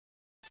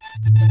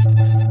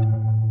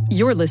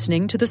You're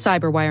listening to the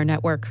Cyberwire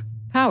Network,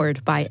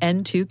 powered by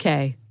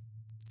N2K.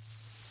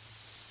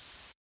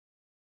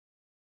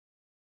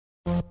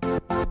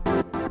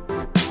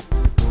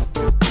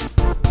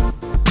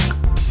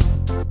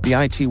 The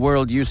IT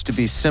world used to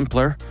be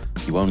simpler.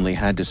 You only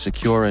had to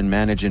secure and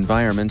manage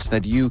environments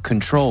that you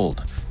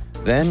controlled.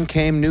 Then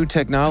came new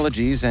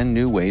technologies and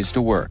new ways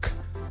to work.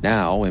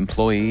 Now,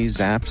 employees,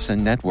 apps,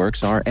 and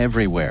networks are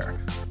everywhere.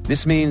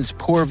 This means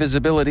poor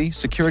visibility,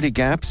 security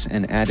gaps,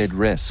 and added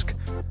risk.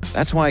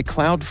 That's why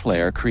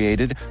Cloudflare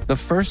created the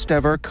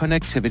first-ever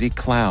connectivity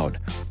cloud.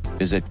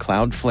 Visit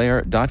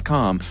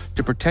cloudflare.com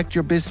to protect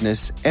your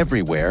business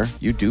everywhere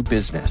you do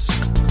business.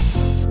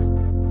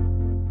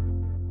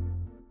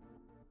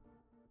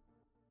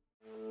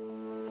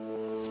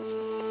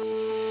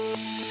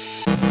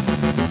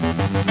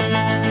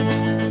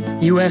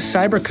 U.S.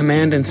 Cyber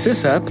Command and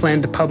CISA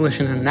plan to publish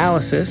an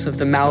analysis of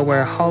the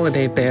malware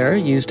Holiday Bear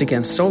used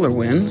against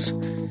SolarWinds.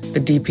 The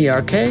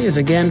DPRK is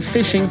again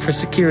fishing for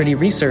security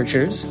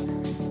researchers.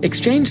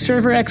 Exchange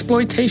server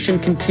exploitation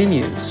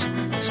continues.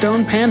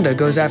 Stone Panda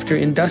goes after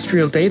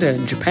industrial data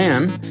in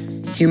Japan.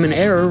 Human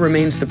error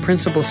remains the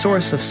principal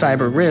source of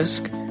cyber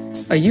risk.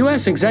 A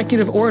U.S.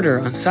 executive order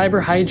on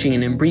cyber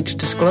hygiene and breach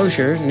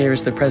disclosure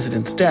nears the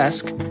president's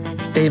desk.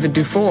 David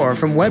Dufour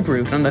from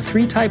Webroot on the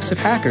 3 types of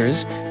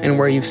hackers and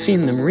where you've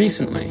seen them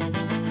recently.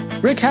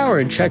 Rick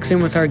Howard checks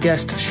in with our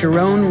guest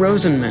Sharon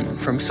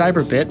Rosenman from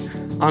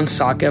Cyberbit on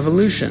SOC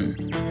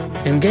evolution.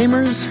 And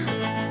gamers,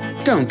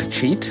 don't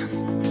cheat.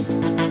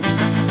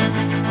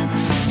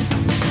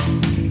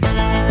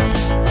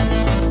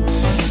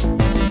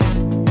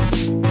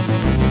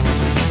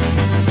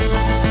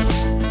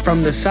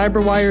 From the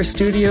Cyberwire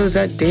studios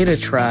at Data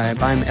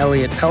Tribe, I'm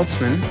Elliot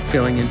Peltzman,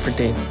 filling in for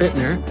Dave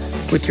Bittner,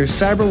 with your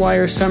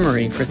Cyberwire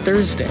summary for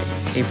Thursday,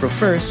 April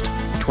 1st,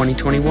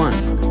 2021.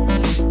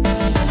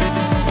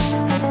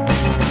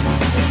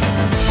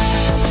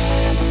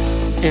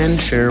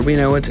 And sure, we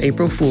know it's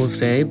April Fool's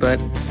Day,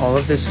 but all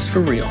of this is for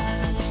real.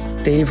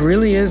 Dave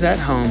really is at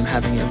home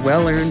having a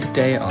well-earned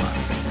day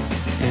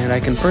off. And I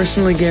can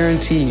personally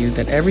guarantee you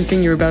that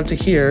everything you're about to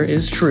hear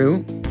is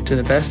true, to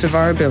the best of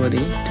our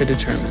ability to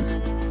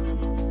determine.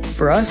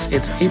 For us,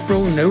 it's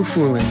April No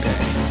Foolin'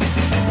 Day.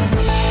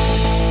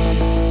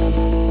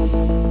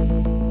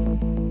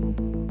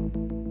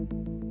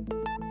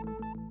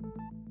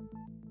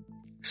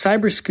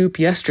 Cyberscoop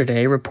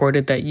yesterday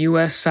reported that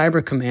U.S.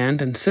 Cyber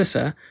Command and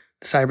CISA,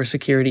 the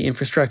Cybersecurity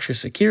Infrastructure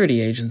Security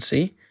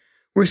Agency,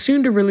 were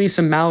soon to release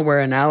a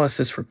malware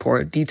analysis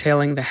report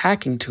detailing the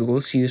hacking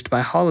tools used by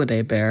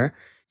Holiday Bear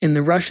in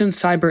the Russian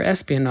cyber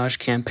espionage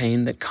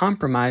campaign that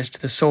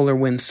compromised the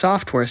SolarWinds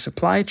software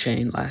supply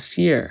chain last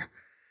year.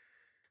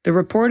 The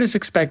report is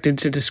expected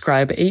to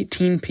describe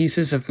 18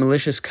 pieces of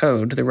malicious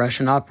code the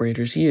Russian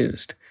operators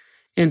used,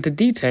 and to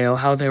detail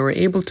how they were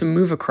able to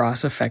move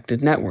across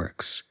affected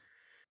networks.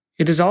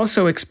 It is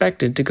also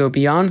expected to go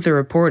beyond the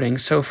reporting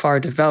so far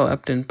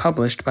developed and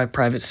published by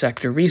private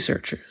sector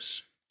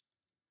researchers.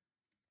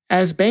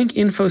 As Bank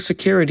Info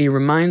Security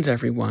reminds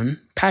everyone,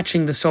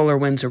 patching the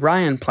SolarWinds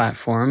Orion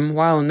platform,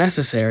 while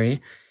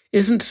necessary,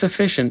 isn't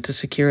sufficient to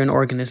secure an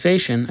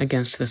organization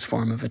against this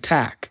form of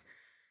attack.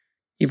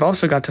 You've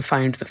also got to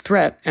find the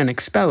threat and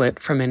expel it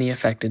from any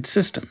affected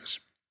systems.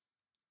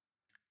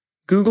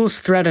 Google's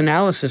Threat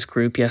Analysis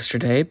Group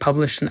yesterday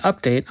published an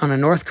update on a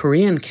North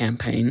Korean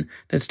campaign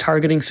that's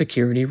targeting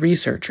security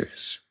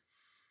researchers.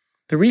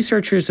 The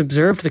researchers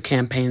observed the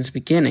campaign's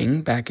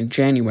beginning back in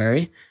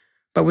January,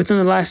 but within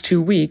the last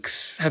 2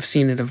 weeks have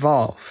seen it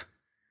evolve.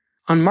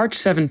 On March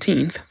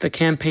 17th, the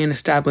campaign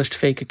established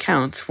fake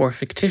accounts for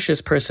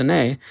fictitious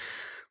personae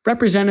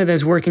represented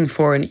as working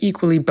for an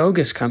equally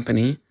bogus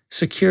company,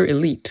 Secure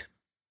Elite.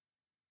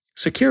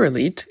 Secure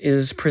Elite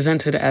is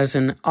presented as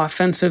an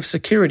offensive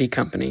security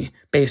company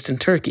based in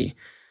Turkey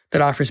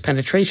that offers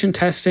penetration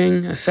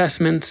testing,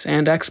 assessments,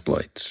 and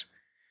exploits.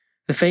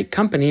 The fake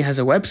company has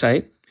a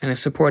website and is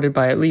supported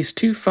by at least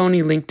 2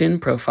 phony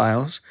LinkedIn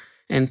profiles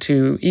and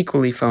 2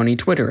 equally phony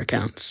Twitter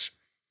accounts.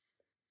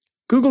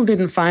 Google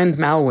didn't find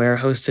malware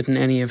hosted in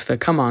any of the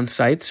ComeOn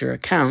sites or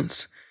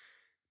accounts,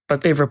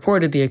 but they've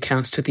reported the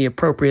accounts to the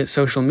appropriate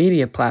social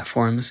media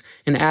platforms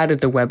and added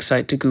the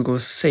website to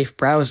Google's safe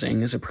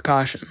browsing as a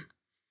precaution.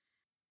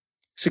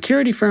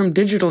 Security firm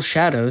Digital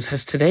Shadows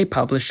has today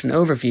published an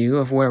overview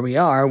of where we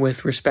are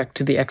with respect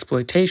to the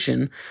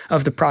exploitation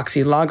of the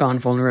proxy logon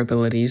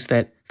vulnerabilities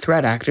that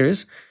threat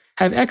actors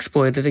have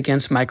exploited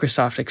against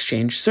Microsoft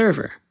Exchange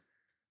Server.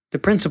 The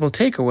principal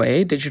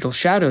takeaway Digital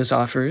Shadows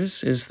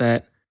offers is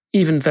that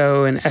even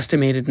though an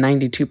estimated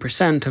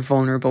 92% of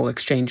vulnerable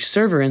Exchange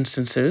Server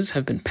instances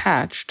have been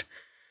patched,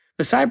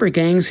 the cyber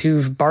gangs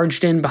who've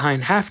barged in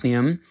behind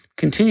Hafnium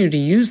continue to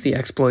use the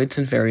exploits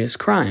in various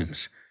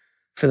crimes,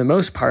 for the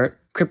most part,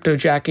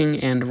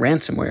 cryptojacking and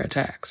ransomware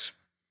attacks.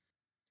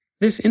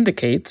 This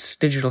indicates,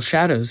 Digital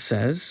Shadows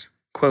says,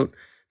 quote,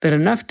 that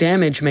enough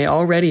damage may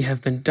already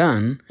have been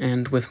done,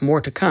 and with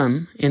more to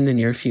come in the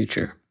near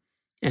future.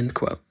 End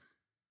quote.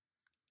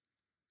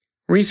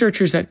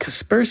 Researchers at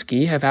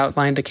Kaspersky have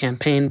outlined a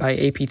campaign by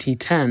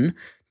APT-10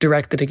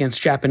 directed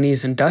against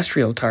Japanese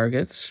industrial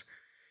targets.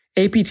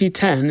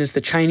 APT-10 is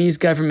the Chinese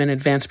government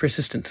advanced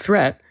persistent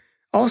threat,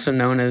 also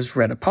known as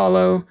Red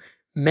Apollo,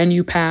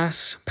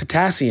 MenuPass,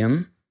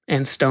 Potassium,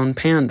 and Stone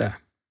Panda.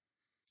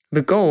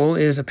 The goal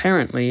is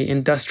apparently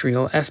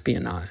industrial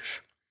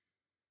espionage.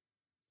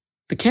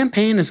 The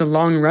campaign is a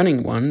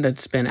long-running one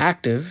that's been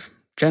active,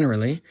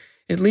 generally,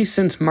 at least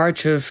since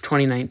March of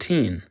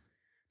 2019.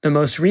 The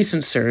most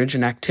recent surge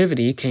in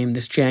activity came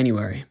this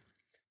January.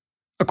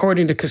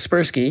 According to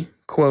Kaspersky,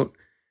 quote,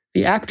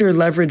 the actor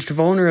leveraged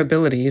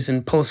vulnerabilities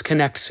in Pulse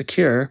Connect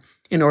Secure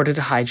in order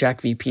to hijack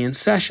VPN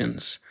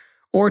sessions,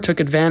 or took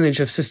advantage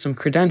of system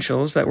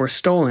credentials that were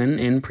stolen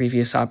in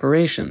previous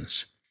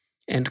operations.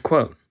 End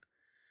quote.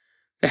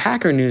 The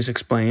Hacker News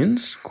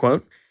explains,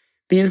 quote,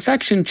 the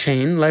infection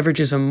chain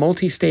leverages a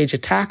multi-stage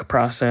attack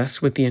process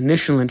with the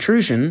initial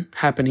intrusion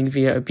happening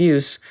via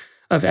abuse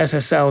of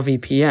SSL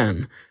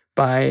VPN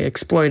by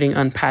exploiting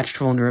unpatched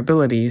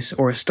vulnerabilities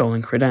or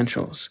stolen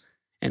credentials.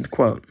 End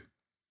quote.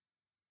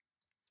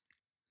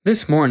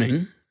 This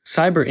morning,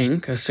 Cyber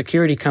Inc., a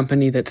security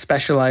company that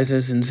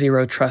specializes in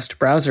zero-trust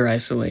browser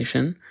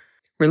isolation,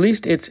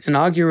 released its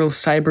inaugural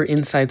Cyber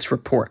Insights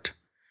report.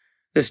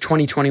 This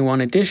 2021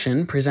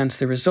 edition presents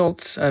the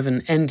results of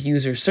an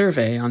end-user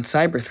survey on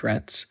cyber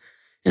threats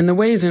and the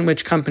ways in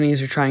which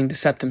companies are trying to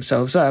set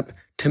themselves up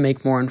to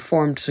make more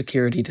informed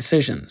security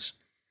decisions.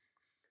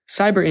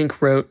 Cyber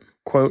Inc. wrote,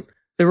 quote,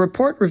 the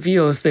report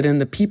reveals that in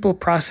the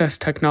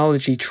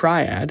people-process-technology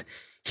triad,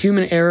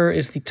 human error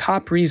is the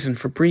top reason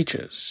for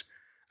breaches,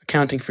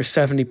 accounting for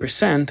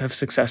 70% of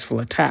successful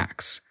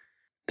attacks.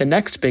 The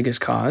next biggest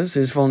cause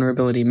is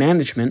vulnerability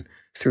management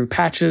through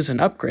patches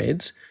and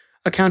upgrades,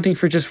 accounting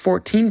for just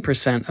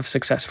 14% of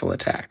successful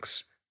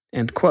attacks.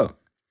 End quote.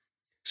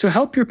 So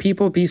help your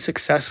people be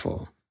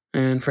successful,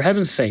 and for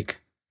heaven's sake,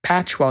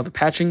 patch while the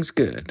patching's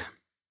good.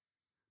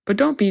 But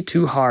don't be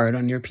too hard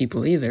on your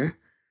people either.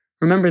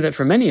 Remember that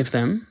for many of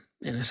them,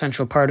 an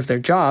essential part of their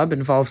job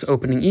involves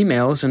opening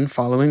emails and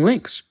following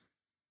links.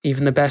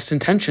 Even the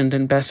best-intentioned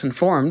and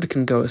best-informed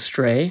can go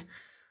astray,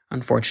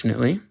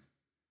 unfortunately.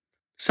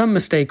 Some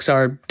mistakes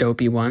are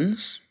dopey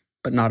ones,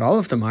 but not all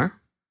of them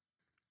are.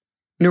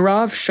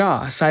 Nirav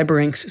Shah,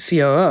 Cyber Inc.'s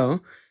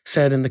COO,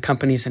 said in the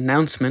company's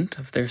announcement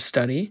of their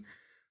study,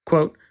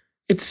 quote,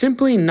 it's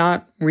simply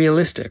not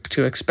realistic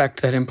to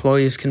expect that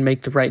employees can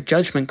make the right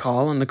judgment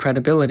call on the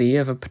credibility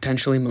of a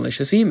potentially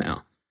malicious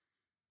email.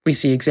 We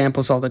see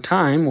examples all the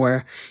time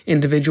where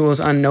individuals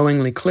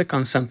unknowingly click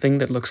on something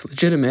that looks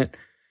legitimate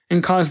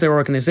and cause their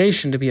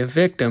organization to be a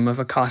victim of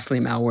a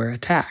costly malware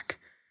attack.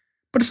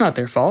 But it's not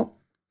their fault.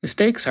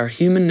 Mistakes are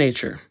human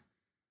nature.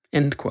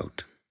 End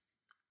quote.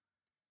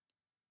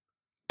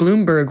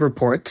 Bloomberg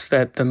reports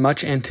that the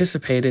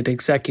much-anticipated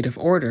executive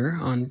order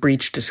on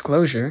breach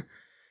disclosure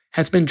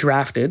has been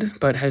drafted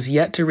but has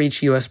yet to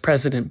reach U.S.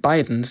 President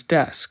Biden's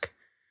desk.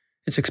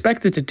 It's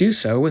expected to do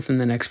so within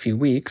the next few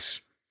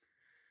weeks.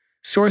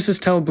 Sources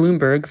tell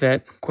Bloomberg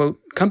that, quote,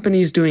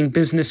 companies doing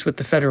business with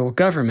the federal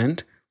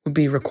government will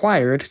be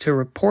required to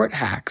report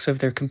hacks of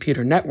their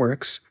computer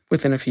networks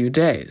within a few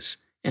days,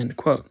 end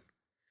quote.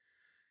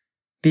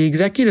 The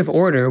executive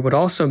order would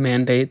also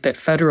mandate that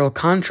federal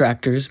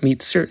contractors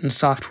meet certain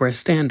software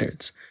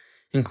standards,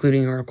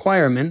 including a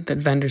requirement that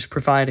vendors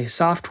provide a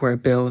software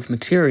bill of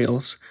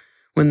materials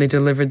when they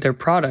delivered their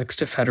products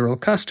to federal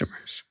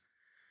customers.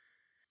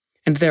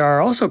 And there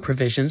are also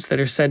provisions that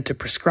are said to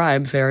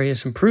prescribe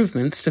various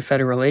improvements to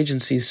federal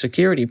agencies'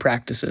 security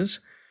practices,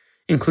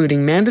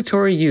 including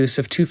mandatory use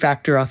of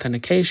two-factor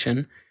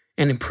authentication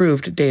and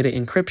improved data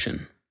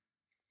encryption.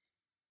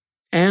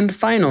 And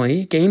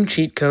finally, game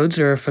cheat codes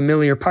are a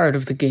familiar part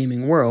of the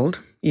gaming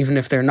world, even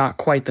if they're not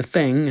quite the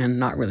thing and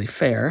not really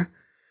fair.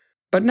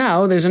 But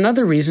now there's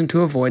another reason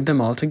to avoid them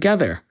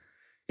altogether.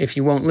 If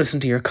you won't listen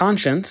to your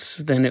conscience,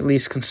 then at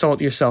least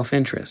consult your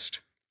self-interest.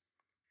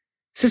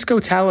 Cisco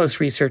Talos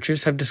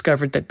researchers have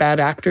discovered that bad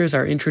actors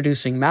are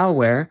introducing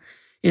malware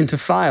into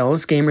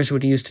files gamers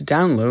would use to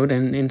download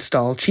and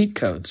install cheat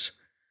codes.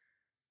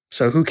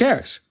 So who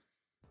cares?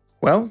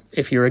 Well,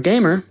 if you're a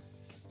gamer,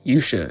 you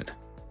should.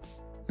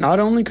 Not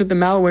only could the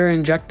malware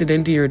injected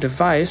into your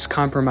device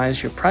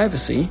compromise your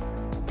privacy,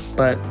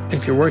 but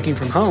if you're working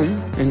from home,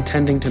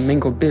 intending to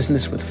mingle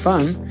business with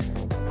fun,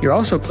 you're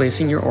also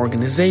placing your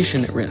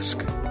organization at risk.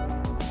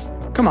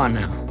 Come on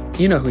now,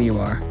 you know who you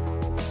are.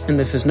 And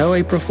this is no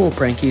April Fool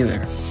prank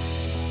either.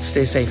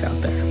 Stay safe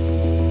out there.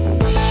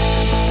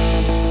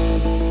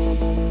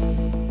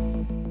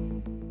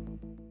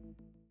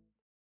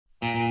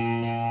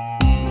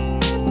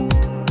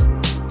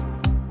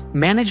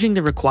 Managing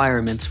the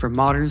requirements for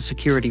modern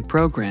security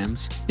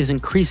programs is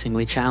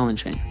increasingly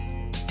challenging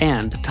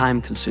and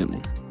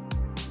time-consuming.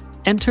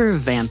 Enter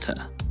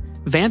Vanta.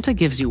 Vanta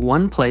gives you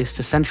one place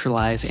to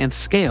centralize and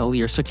scale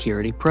your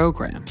security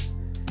program.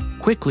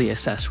 Quickly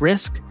assess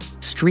risk,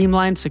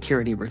 streamline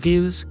security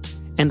reviews,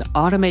 and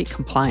automate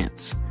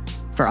compliance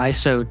for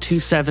ISO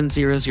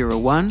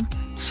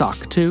 27001,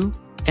 SOC 2,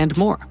 and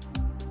more.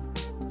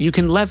 You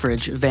can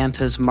leverage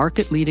Vanta's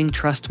market-leading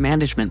trust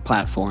management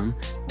platform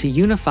to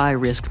unify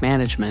risk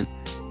management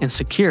and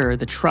secure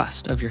the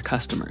trust of your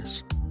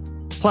customers.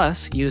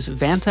 Plus, use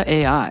Vanta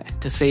AI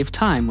to save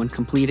time when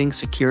completing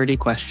security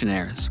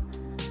questionnaires.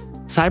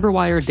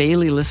 CyberWire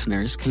Daily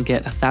listeners can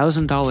get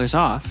 $1,000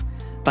 off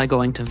by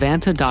going to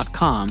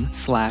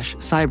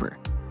vanta.com/cyber.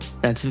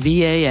 That's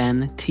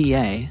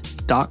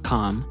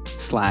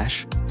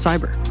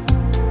vanta.com/cyber.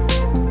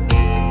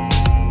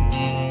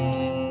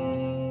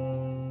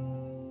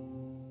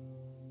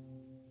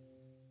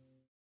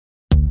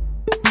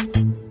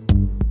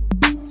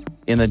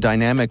 In the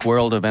dynamic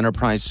world of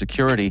enterprise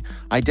security,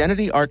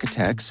 identity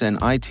architects and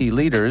IT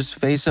leaders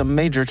face a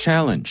major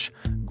challenge.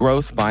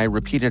 Growth by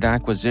repeated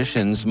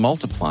acquisitions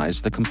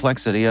multiplies the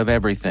complexity of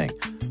everything.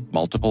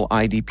 Multiple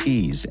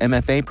IDPs,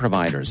 MFA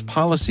providers,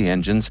 policy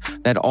engines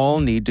that all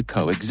need to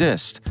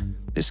coexist.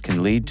 This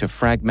can lead to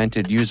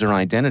fragmented user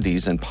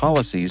identities and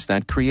policies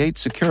that create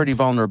security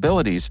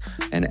vulnerabilities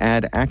and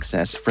add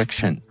access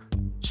friction.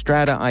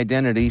 Strata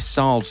Identity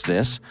solves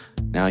this.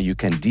 Now you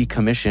can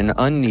decommission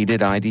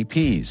unneeded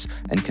IDPs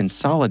and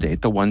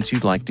consolidate the ones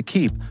you'd like to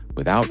keep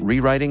without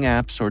rewriting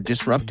apps or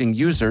disrupting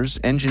users,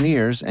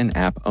 engineers, and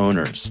app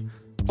owners.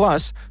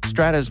 Plus,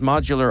 Strata's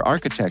modular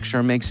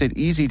architecture makes it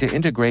easy to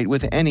integrate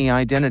with any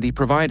identity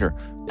provider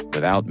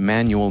without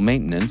manual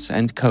maintenance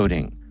and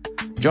coding.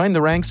 Join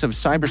the ranks of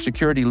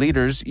cybersecurity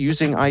leaders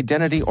using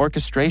identity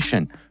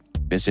orchestration.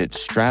 Visit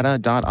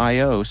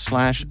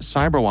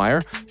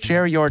strata.io/cyberwire,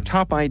 share your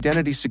top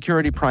identity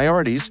security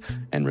priorities,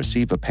 and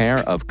receive a pair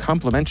of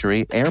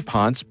complimentary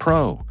AirPods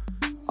Pro.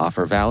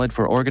 Offer valid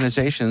for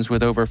organizations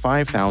with over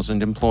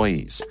 5,000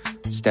 employees.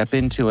 Step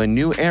into a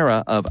new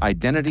era of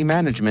identity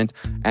management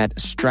at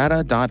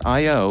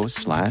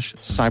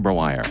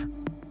strata.io/cyberwire.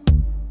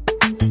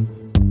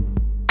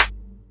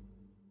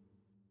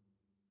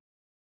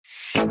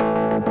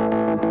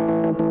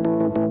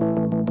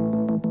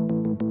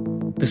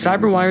 The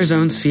CyberWire's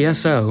own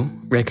CSO,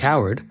 Rick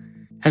Howard,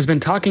 has been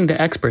talking to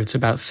experts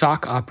about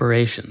SOC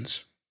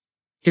operations.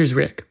 Here's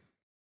Rick.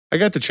 I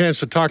got the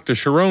chance to talk to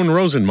Sharon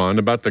Rosenman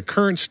about the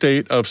current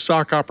state of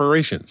SOC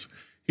operations.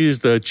 He is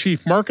the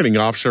Chief Marketing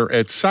Officer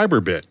at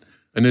Cyberbit,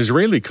 an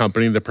Israeli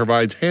company that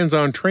provides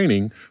hands-on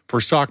training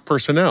for SOC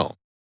personnel.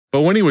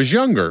 But when he was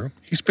younger,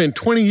 he spent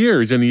 20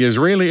 years in the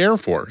Israeli Air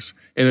Force,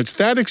 and it's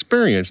that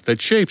experience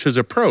that shapes his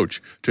approach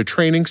to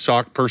training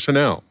SOC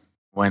personnel.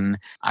 When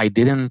I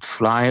didn't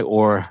fly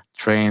or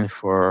train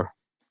for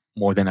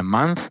more than a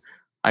month,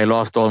 I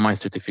lost all my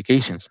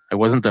certifications. I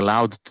wasn't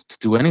allowed to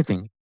do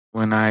anything.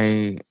 When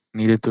I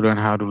needed to learn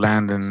how to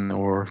land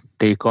or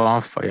take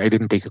off, I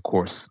didn't take a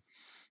course.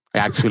 I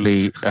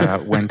actually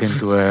went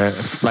into a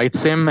flight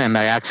sim, and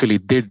I actually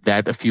did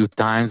that a few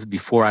times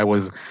before I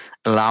was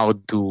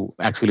allowed to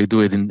actually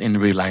do it in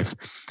real life.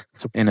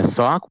 So in a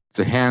SOC, it's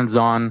a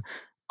hands-on,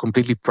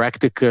 completely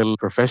practical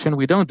profession.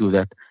 We don't do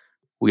that.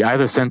 We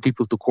either send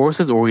people to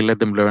courses or we let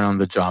them learn on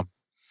the job.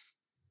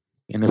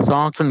 In a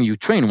SOC, you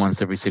train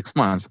once every 6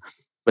 months,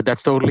 but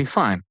that's totally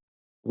fine.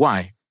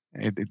 Why?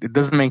 It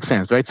doesn't make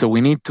sense, right? So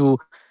we need to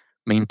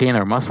maintain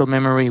our muscle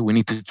memory. We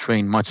need to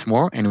train much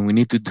more, and we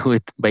need to do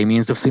it by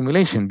means of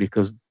simulation,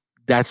 because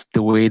that's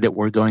the way that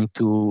we're going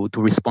to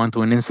respond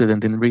to an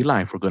incident in real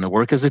life. We're going to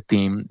work as a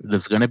team.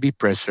 There's going to be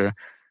pressure.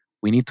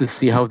 We need to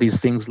see how these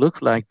things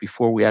look like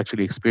before we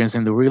actually experience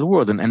in the real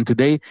world. And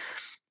today,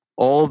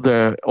 all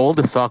the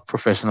SOC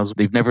professionals,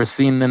 they've never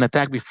seen an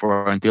attack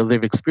before until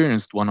they've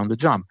experienced one on the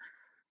job,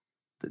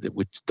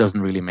 which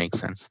doesn't really make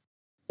sense.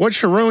 What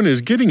Sharon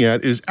is getting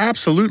at is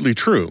absolutely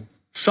true.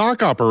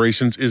 SOC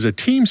operations is a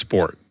team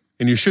sport,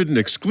 and you shouldn't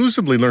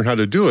exclusively learn how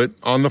to do it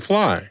on the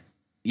fly.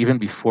 Even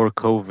before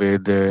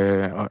COVID,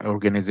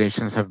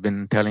 organizations have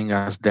been telling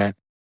us that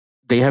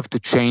they have to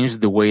change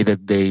the way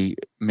that they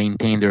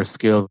maintain their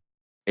skill.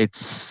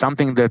 It's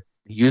something that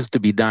used to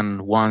be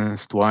done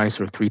once, twice,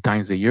 or 3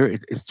 times a year.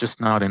 It's just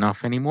not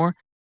enough anymore.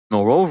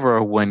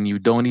 Moreover, when you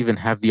don't even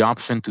have the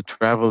option to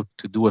travel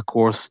to do a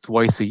course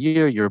twice a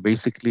year, you're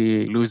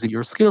basically losing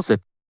your skill set.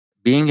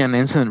 Being an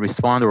incident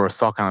responder or a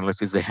SOC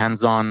analyst is a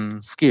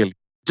hands-on skill.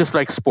 Just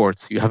like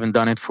sports, you haven't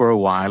done it for a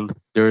while,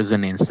 there's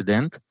an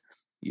incident,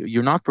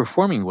 you're not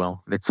performing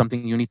well. That's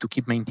something you need to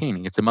keep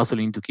maintaining. It's a muscle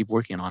you need to keep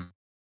working on.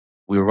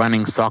 We're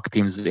running SOC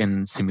teams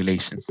in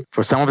simulations.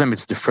 For some of them,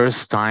 it's the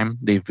first time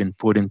they've been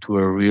put into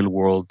a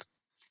real-world,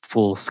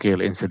 full-scale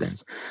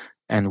incidents.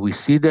 And we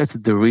see that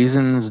the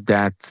reasons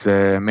that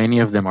many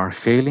of them are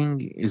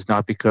failing is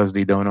not because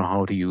they don't know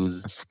how to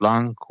use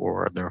Splunk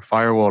or their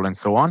firewall and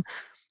so on.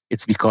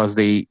 It's because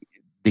they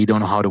don't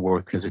know how to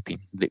work as a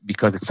team,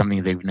 because it's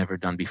something they've never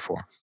done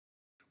before.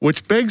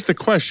 Which begs the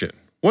question,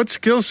 what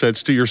skill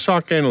sets do your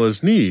SOC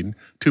analysts need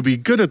to be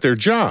good at their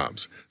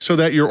jobs so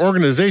that your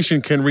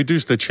organization can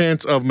reduce the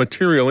chance of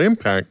material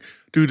impact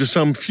due to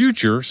some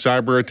future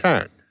cyber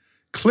attack?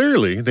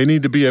 Clearly, they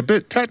need to be a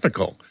bit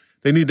technical.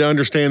 They need to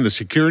understand the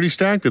security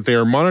stack that they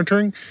are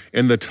monitoring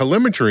and the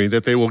telemetry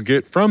that they will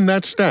get from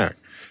that stack.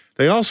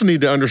 They also need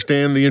to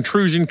understand the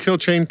intrusion kill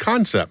chain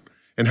concept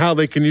and how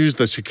they can use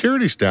the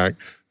security stack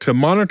to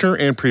monitor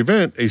and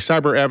prevent a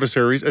cyber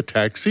adversary's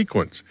attack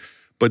sequence.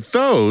 But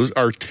those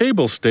are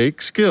table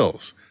stake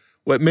skills.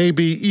 What may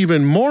be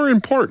even more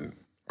important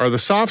are the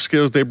soft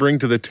skills they bring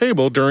to the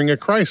table during a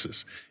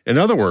crisis. In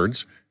other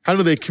words, how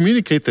do they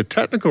communicate the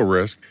technical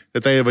risk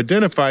that they have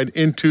identified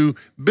into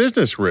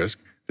business risk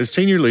that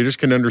senior leaders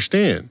can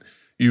understand?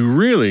 You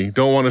really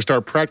don't want to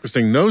start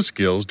practicing those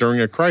skills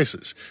during a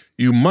crisis.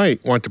 You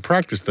might want to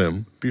practice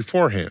them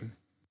beforehand.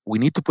 We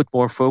need to put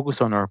more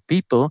focus on our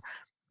people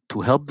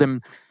to help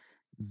them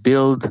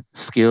build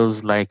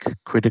skills like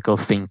critical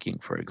thinking,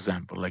 for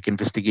example, like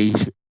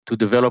investigation, to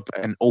develop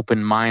an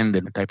open mind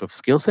and a type of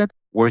skill set,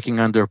 working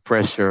under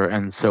pressure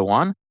and so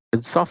on.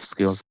 It's soft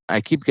skills.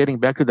 I keep getting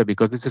back to that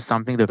because this is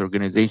something that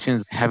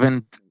organizations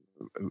haven't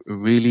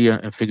really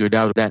figured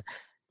out, that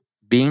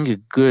being a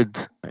good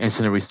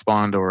incident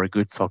responder or a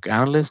good SOC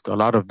analyst, a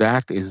lot of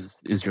that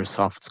is your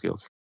soft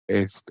skills.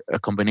 It's a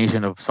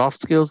combination of soft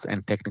skills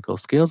and technical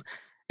skills,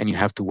 and you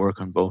have to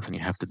work on both and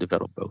you have to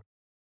develop both.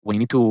 When you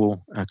need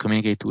to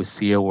communicate to a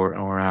CEO or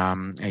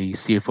a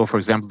CFO, for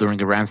example,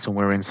 during a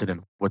ransomware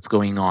incident, what's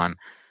going on?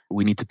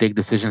 We need to take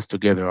decisions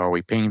together. Are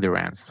we paying the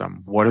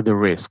ransom? What are the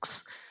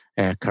risks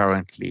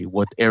currently?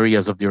 What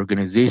areas of the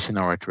organization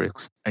are at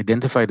risk?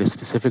 Identify the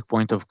specific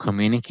point of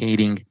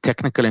communicating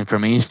technical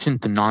information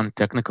to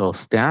non-technical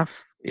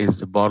staff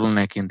is a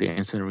bottleneck in the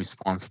incident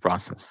response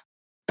process.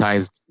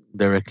 Ties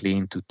directly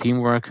into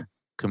teamwork,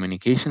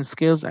 communication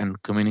skills,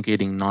 and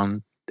communicating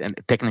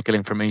technical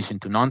information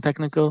to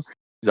non-technical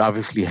is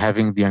obviously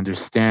having the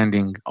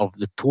understanding of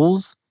the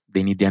tools.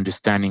 They need the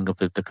understanding of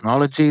the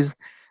technologies.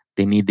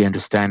 They need the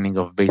understanding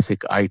of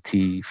basic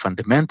IT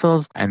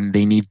fundamentals, and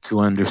they need to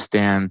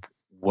understand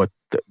what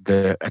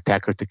the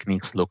attacker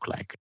techniques look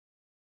like.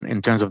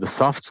 In terms of the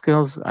soft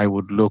skills, I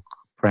would look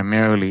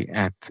primarily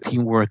at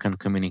teamwork and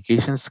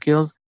communication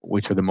skills,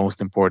 which are the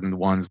most important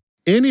ones.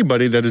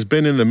 Anybody that has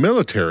been in the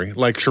military,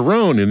 like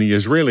Sharon in the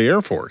Israeli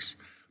Air Force,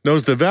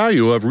 knows the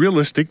value of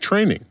realistic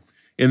training.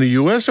 In the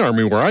U.S.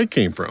 Army, where I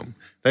came from,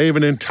 they have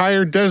an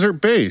entire desert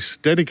base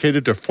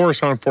dedicated to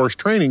force-on-force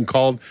training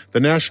called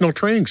the National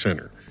Training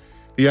Center.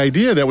 The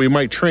idea that we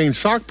might train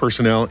SOC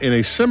personnel in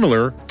a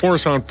similar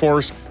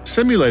force-on-force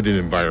simulated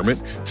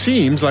environment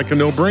seems like a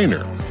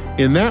no-brainer.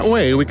 In that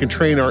way, we can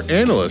train our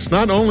analysts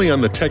not only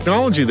on the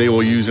technology they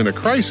will use in a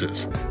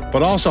crisis,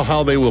 but also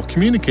how they will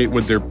communicate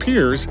with their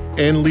peers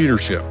and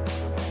leadership.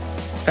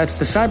 That's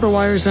the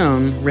CyberWire's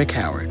own Rick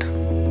Howard.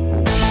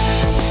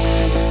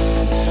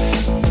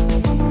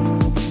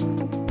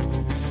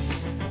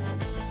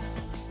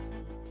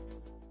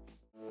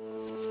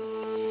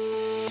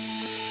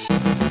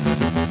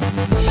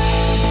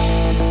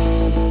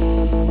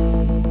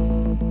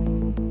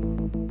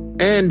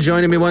 And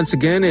joining me once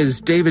again is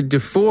David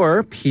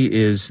Dufour. He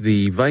is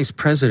the Vice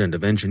President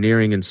of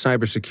Engineering and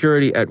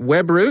Cybersecurity at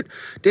Webroot.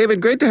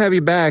 David, great to have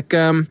you back.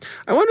 I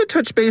want to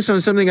touch base on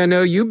something I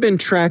know you've been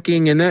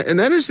tracking, and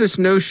that is this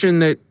notion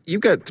that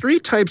you've got three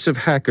types of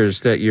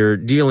hackers that you're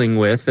dealing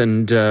with,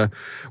 and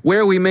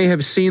where we may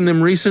have seen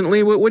them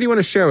recently. What do you want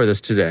to share with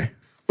us today?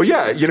 Well,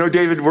 yeah,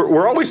 David,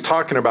 we're always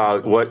talking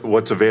about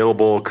what's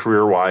available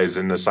career-wise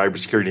in the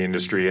cybersecurity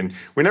industry, and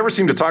we never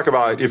seem to talk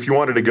about, if you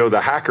wanted to go the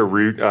hacker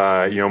route,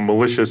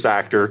 malicious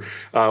actor,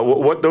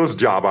 what those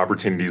job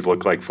opportunities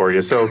look like for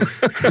you. So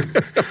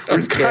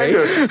we've kind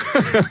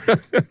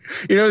of...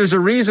 there's a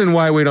reason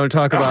why we don't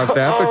talk about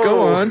that, but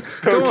go on.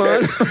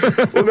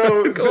 Well,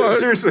 no,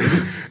 seriously,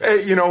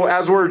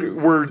 as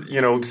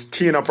we're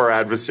teeing up our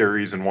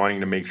adversaries and wanting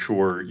to make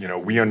sure,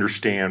 we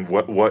understand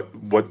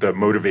what the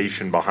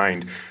motivation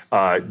behind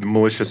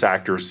malicious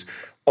actors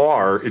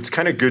are, it's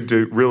kind of good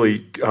to really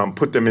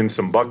put them in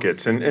some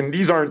buckets. And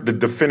these aren't the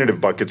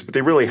definitive buckets, but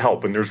they really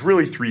help. And there's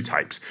really three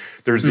types.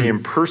 There's the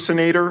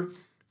impersonator,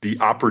 the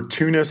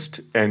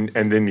opportunist, and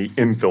then the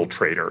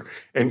infiltrator.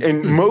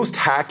 And most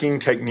hacking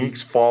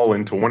techniques fall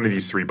into one of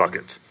these three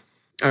buckets.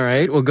 All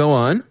right, well, go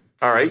on.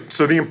 All right.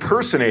 So the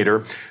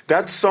impersonator,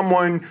 that's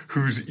someone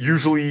who's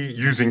usually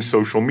using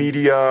social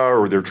media,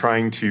 or they're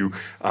trying to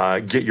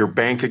get your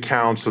bank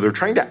account. So they're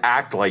trying to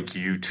act like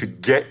you to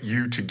get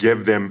you to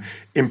give them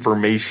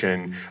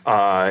information.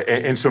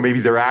 And so maybe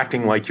they're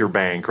acting like your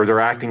bank, or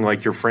they're acting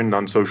like your friend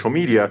on social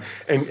media.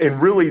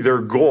 And really their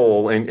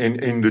goal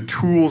and the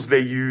tools they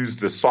use,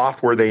 the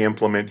software they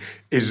implement,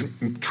 is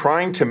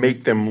trying to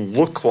make them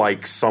look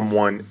like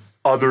someone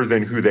other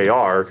than who they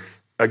are.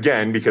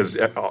 Again, because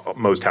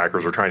most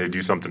hackers are trying to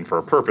do something for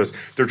a purpose.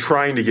 They're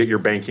trying to get your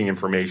banking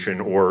information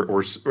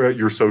or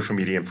your social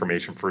media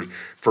information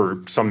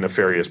for some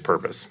nefarious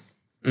purpose.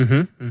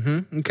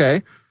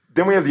 Okay.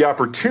 Then we have the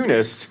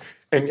opportunist,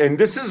 and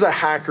this is a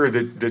hacker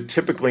that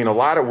typically,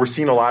 we're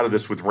seeing a lot of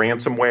this with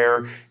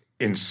ransomware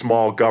in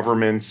small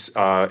governments,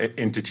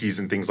 entities,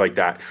 and things like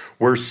that,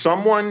 where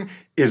someone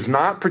is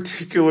not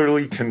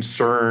particularly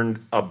concerned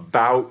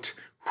about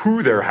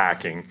who they're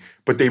hacking,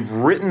 but they've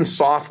written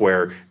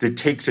software that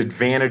takes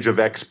advantage of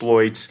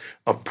exploits,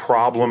 of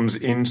problems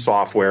in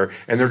software,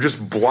 and they're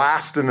just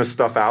blasting the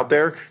stuff out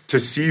there to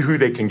see who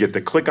they can get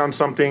to click on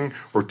something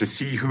or to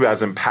see who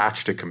hasn't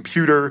patched a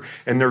computer.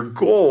 And their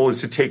goal is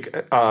to take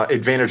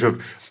advantage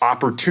of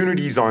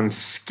opportunities on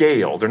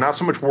scale. They're not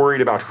so much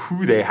worried about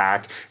who they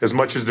hack as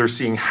much as they're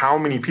seeing how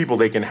many people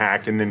they can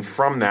hack, and then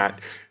from that,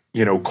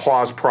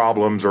 cause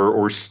problems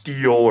or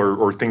steal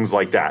or things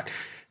like that.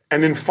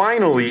 And then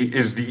finally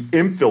is the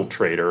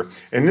infiltrator.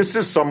 And this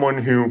is someone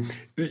who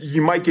you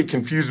might get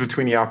confused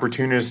between the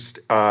opportunist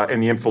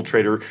and the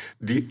infiltrator.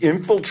 The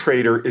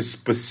infiltrator is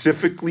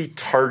specifically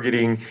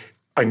targeting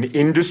an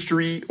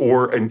industry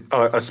or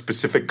a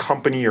specific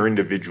company or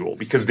individual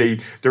because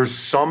there's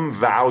some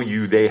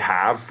value they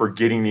have for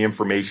getting the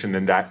information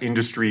that that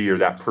industry or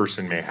that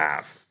person may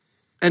have.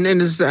 And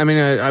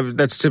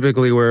that's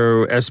typically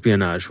where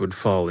espionage would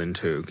fall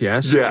into,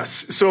 yes?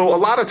 Yes. So a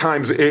lot of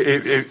times,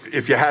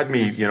 if you had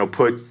me,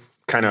 put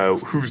kind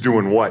of who's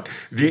doing what,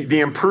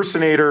 the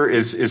impersonator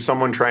is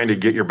someone trying to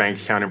get your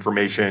bank account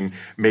information,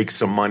 make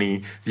some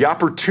money. The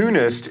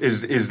opportunist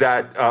is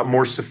that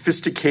more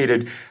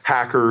sophisticated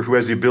hacker who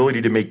has the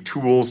ability to make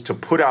tools to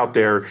put out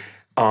there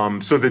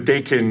so that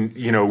they can,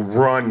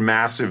 run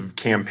massive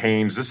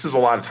campaigns. This is a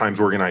lot of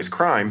times organized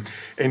crime.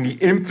 And the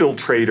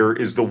infiltrator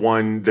is the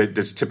one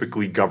that's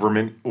typically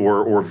government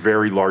or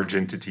very large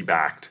entity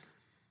backed.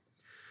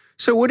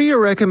 So what are your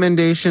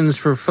recommendations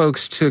for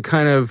folks to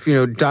kind of,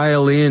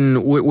 dial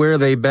in where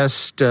they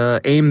best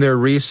aim their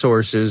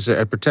resources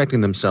at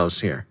protecting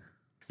themselves here?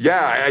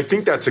 Yeah, I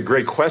think that's a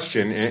great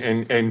question.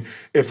 And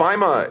if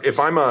I'm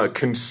a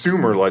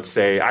consumer, let's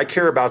say, I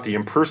care about the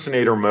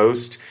impersonator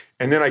most,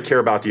 and then I care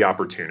about the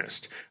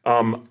opportunist.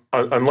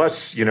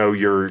 Unless,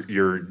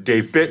 you're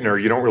Dave Bittner,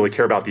 you don't really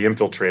care about the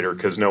infiltrator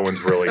because no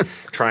one's really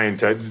trying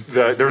to,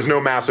 there's no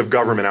massive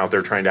government out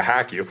there trying to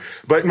hack you.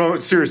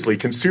 But seriously,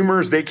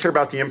 consumers, they care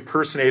about the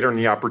impersonator and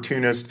the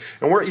opportunist.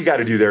 And what you got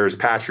to do there is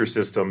patch your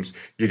systems.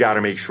 You got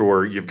to make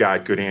sure you've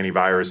got good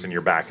antivirus and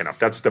you're backing up.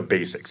 That's the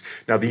basics.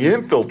 Now, the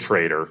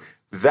infiltrator,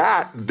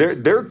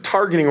 they're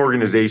targeting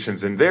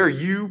organizations, and there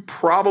you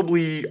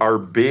probably are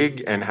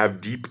big and have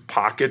deep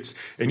pockets,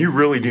 and you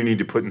really do need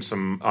to put in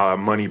some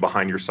money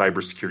behind your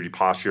cybersecurity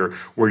posture,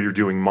 where you're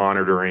doing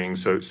monitoring,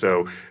 so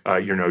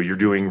you're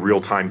doing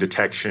real-time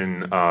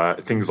detection,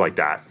 things like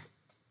that.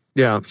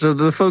 Yeah, so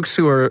the folks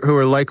who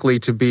are likely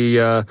to be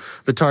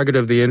the target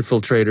of the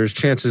infiltrators,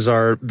 chances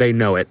are they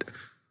know it.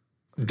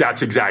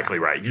 That's exactly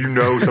right. If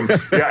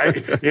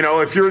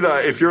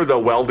you're the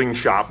welding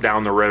shop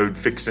down the road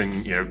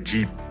fixing,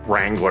 Jeep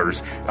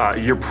Wranglers,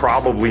 you're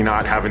probably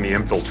not having the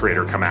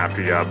infiltrator come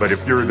after you. But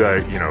if you're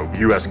the,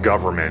 U.S.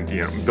 government,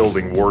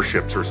 building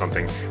warships or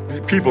something,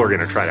 people are going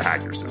to try to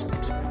hack your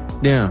systems.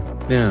 Yeah.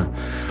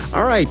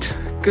 All right.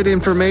 Good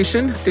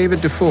information.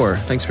 David Dufour,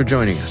 thanks for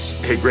joining us.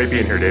 Hey, great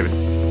being here, David.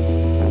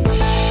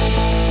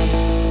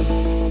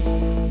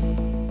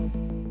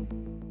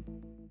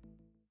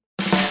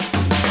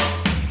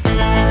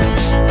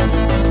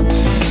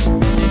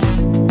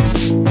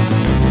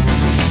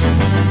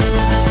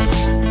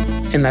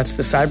 And that's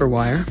the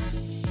Cyberwire.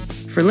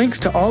 For links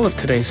to all of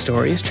today's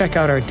stories, check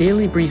out our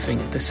daily briefing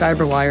at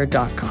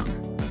thecyberwire.com.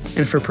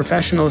 And for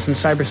professionals and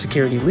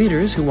cybersecurity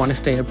leaders who want to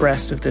stay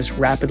abreast of this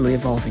rapidly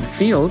evolving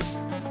field,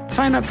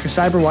 sign up for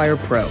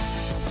Cyberwire Pro.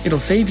 It'll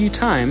save you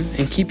time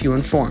and keep you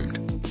informed.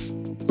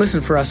 Listen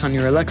for us on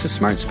your Alexa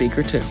smart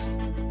speaker, too.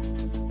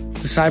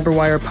 The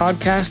Cyberwire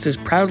podcast is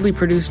proudly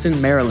produced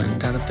in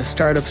Maryland out of the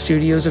startup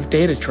studios of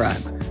Data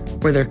Tribe,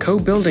 where they're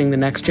co-building the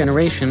next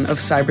generation of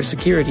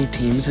cybersecurity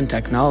teams and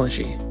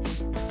technology.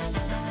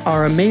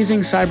 Our amazing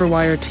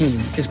Cyberwire team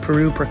is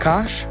Puru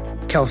Prakash,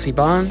 Kelsey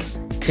Bond,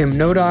 Tim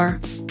Nodar,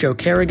 Joe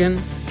Kerrigan,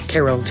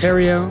 Carol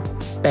Terrio,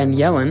 Ben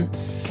Yellen,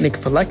 Nick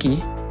Valecki,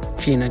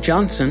 Gina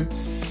Johnson,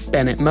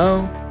 Bennett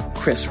Moe,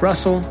 Chris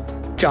Russell,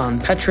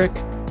 John Petrick,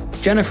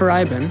 Jennifer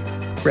Iben,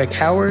 Rick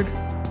Howard,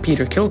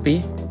 Peter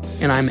Kilpie,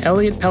 and I'm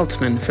Elliot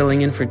Peltzman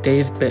filling in for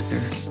Dave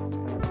Bittner.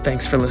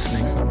 Thanks for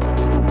listening.